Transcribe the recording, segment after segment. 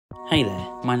Hey there,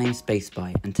 my name's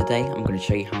Spaceby, and today I'm going to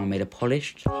show you how I made a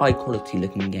polished, high quality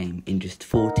looking game in just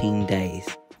 14 days.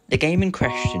 The game in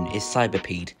question is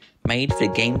Centipede, made for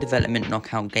the Game Development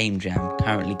Knockout Game Jam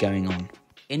currently going on.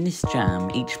 In this jam,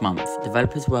 each month,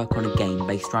 developers work on a game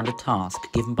based around a task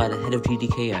given by the head of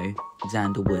GDKO,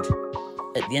 Xander Wood.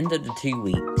 At the end of the 2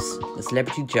 weeks, the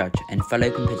celebrity judge and fellow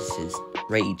competitors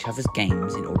rate each other's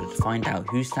games in order to find out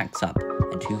who stacks up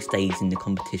and who stays in the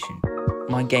competition.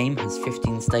 My game has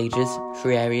 15 stages,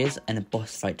 3 areas and a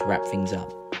boss fight to wrap things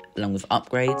up, along with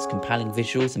upgrades, compelling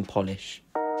visuals and polish.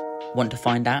 Want to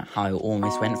find out how I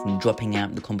almost went from dropping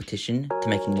out the competition to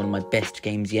making one of my best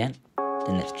games yet?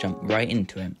 Then let's jump right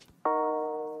into it.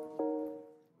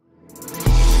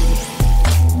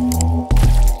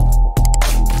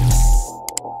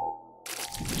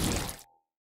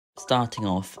 Starting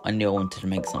off, I knew I wanted to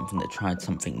make something that tried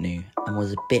something new and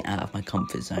was a bit out of my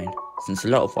comfort zone, since a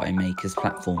lot of what I make is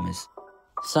platformers.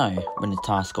 So, when the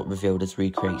task got revealed as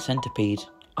Recreate Centipede,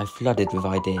 I flooded with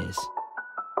ideas.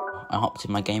 I hopped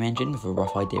in my game engine with a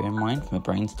rough idea in mind from a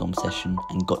brainstorm session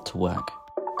and got to work.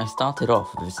 I started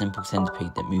off with a simple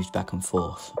centipede that moved back and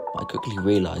forth, but I quickly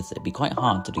realised that it'd be quite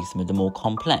hard to do some of the more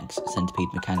complex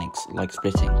centipede mechanics like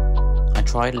splitting. I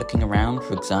tried looking around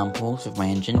for examples of my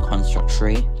engine Construct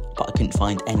Tree, but I couldn't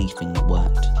find anything that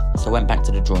worked, so I went back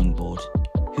to the drawing board.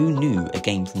 Who knew a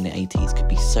game from the 80s could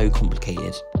be so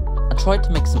complicated? I tried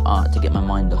to make some art to get my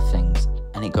mind off things,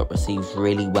 and it got received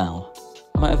really well.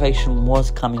 Motivation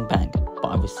was coming back, but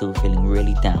I was still feeling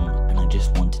really down and I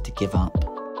just wanted to give up.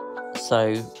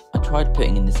 So, I tried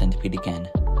putting in the centipede again,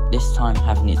 this time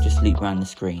having it just loop around the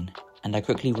screen, and I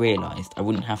quickly realised I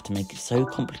wouldn't have to make it so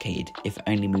complicated if it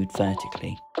only moved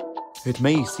vertically. It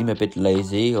may seem a bit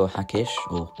lazy or hackish,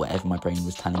 or whatever my brain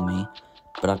was telling me,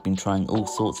 but I've been trying all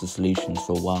sorts of solutions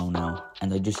for a while now,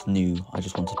 and I just knew I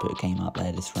just wanted to put a game out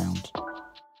there this round.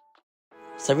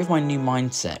 So with my new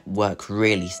mindset, work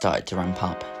really started to ramp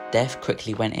up. Dev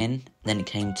quickly went in, then it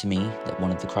came to me that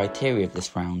one of the criteria of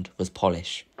this round was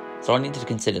polish, so I needed to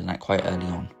consider that quite early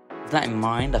on. With that in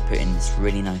mind, I put in this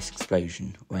really nice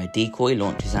explosion, where a decoy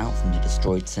launches out from the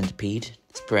destroyed centipede,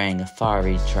 spraying a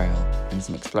fiery trail and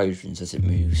some explosions as it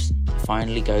moves. I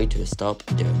finally go to a stop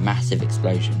and do a massive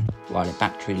explosion, while a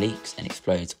battery leaks and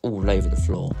explodes all over the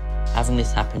floor. Having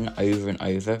this happen over and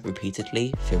over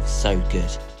repeatedly feels so good.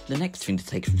 The next thing to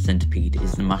take from Centipede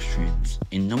is the mushrooms.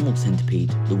 In normal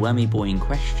Centipede, the wormy boy in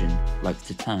question likes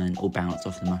to turn or bounce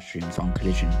off the mushrooms on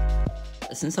collision.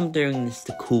 But since I'm doing this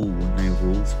the cool, no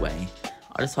rules way,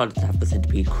 I decided to have the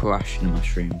centipede crush the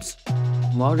mushrooms.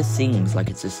 While this seems like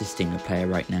it's assisting the player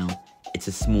right now, it's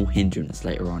a small hindrance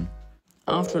later on.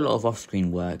 After a lot of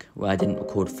off-screen work where I didn't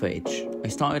record footage, I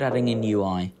started adding in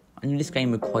UI. I knew this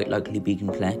game would quite likely be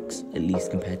complex, at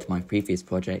least compared to my previous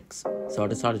projects, so I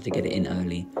decided to get it in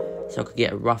early, so I could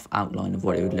get a rough outline of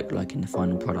what it would look like in the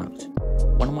final product.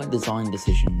 One of my design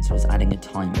decisions was adding a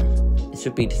timer. This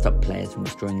would be to stop players from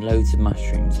destroying loads of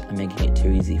mushrooms and making it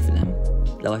too easy for them,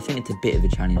 though I think it's a bit of a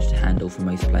challenge to handle for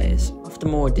most players. After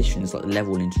more additions like the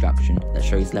level introduction that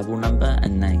shows level number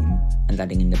and name, and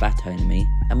adding in the battle enemy,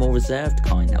 a more reserved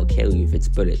kind that will kill you with its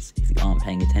bullets if you aren't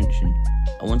paying attention,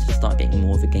 I wanted to start getting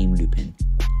more of a game loop in,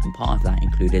 and part of that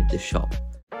included the shop.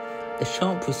 The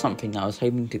shop was something that I was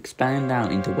hoping to expand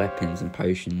out into weapons and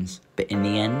potions, but in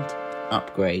the end,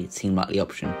 upgrade seemed like the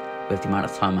option, with the amount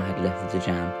of time I had left of the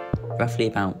jam, roughly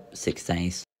about 6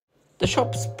 days. The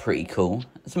shop's pretty cool.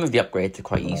 Some of the upgrades are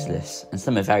quite useless, and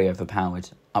some are very overpowered.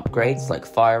 Upgrades like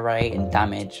fire rate and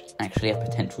damage actually have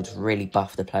potential to really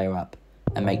buff the player up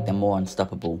and make them more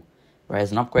unstoppable,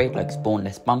 whereas an upgrade like spawn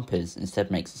less bumpers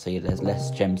instead makes it so there's less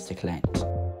gems to collect.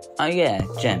 Oh yeah,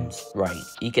 gems, right,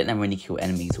 you get them when you kill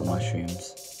enemies or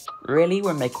mushrooms. Really,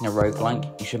 when making a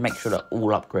roguelike, you should make sure that all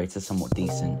upgrades are somewhat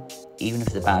decent, even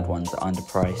if the bad ones are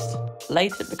underpriced.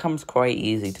 Later it becomes quite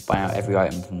easy to buy out every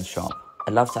item from the shop.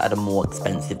 I'd love to add a more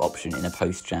expensive option in a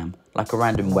post-jam, like a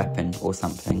random weapon or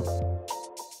something.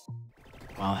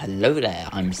 Well, hello there,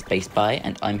 I'm Spaceby,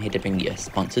 and I'm here to bring you a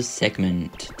sponsored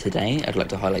segment. Today, I'd like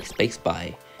to highlight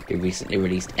Spaceby, who recently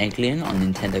released Alien on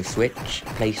Nintendo Switch,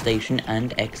 PlayStation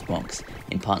and Xbox,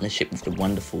 in partnership with the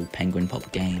wonderful Penguin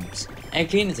Pop Games.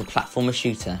 Alien is a platformer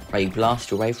shooter, where you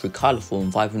blast your way through colourful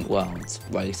and vibrant worlds,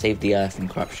 where you save the Earth from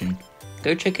corruption.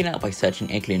 Go check it out by searching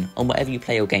Alien on whatever you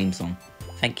play your games on.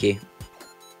 Thank you.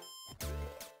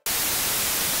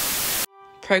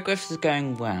 Progress is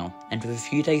going well, and with a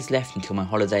few days left until my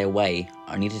holiday away,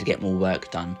 I needed to get more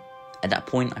work done. At that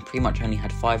point, I pretty much only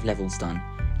had 5 levels done,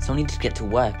 so I needed to get to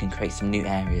work and create some new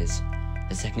areas.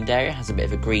 The second area has a bit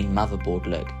of a green motherboard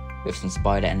look, with some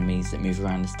spider enemies that move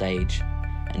around the stage,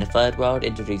 and the third world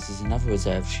introduces another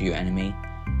reserved shoot enemy,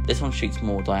 This one shoots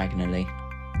more diagonally.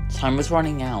 Time was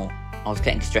running out. I was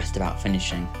getting stressed about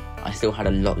finishing. I still had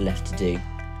a lot left to do.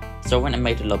 So I went and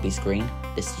made a lobby screen.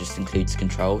 This just includes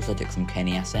controls. I took some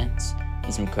Kenny assets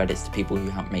and some credits to people who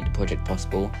helped make the project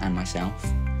possible and myself.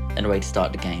 Then a way to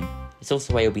start the game. It's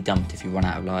also a way you'll be dumped if you run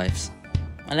out of lives.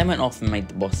 I then went off and made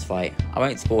the boss fight. I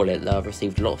won't spoil it, though I've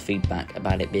received a lot of feedback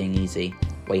about it being easy,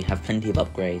 where you have plenty of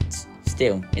upgrades.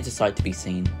 Still, it's a sight to be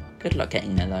seen. Good luck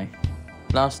getting there though.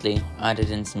 Lastly, I added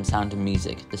in some sound and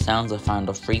music. The sounds I found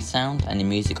off Freesound and the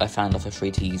music I found off a free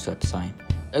to use website.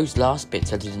 Those last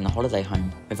bits I did in the holiday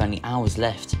home, with only hours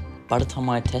left. By the time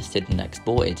I had tested and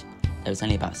exported, there was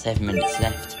only about 7 minutes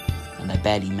left, and I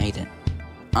barely made it.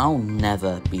 I'll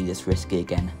never be this risky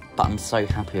again, but I'm so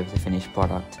happy with the finished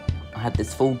product. I had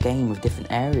this full game with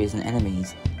different areas and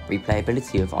enemies,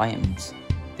 replayability of items.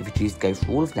 If you choose to go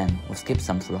for all of them, or skip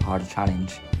some for a harder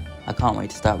challenge. I can't wait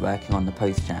to start working on the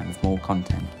post-jam with more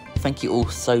content. Thank you all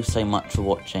so much for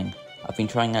watching. I've been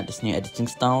trying out this new editing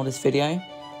style this video,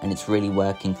 and it's really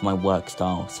working for my work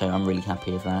style, so I'm really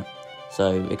happy with that.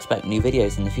 So expect new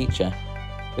videos in the future.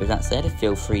 With that said,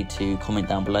 feel free to comment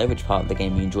down below which part of the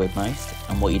game you enjoyed most,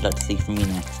 and what you'd like to see from me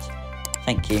next.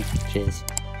 Thank you, cheers.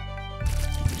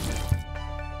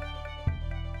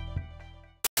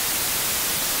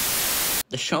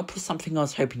 The shop was something I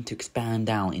was hoping to expand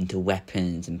out into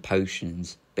weapons and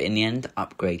potions, but in the end,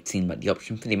 upgrades seemed like the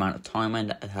option for the amount of time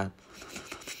I had.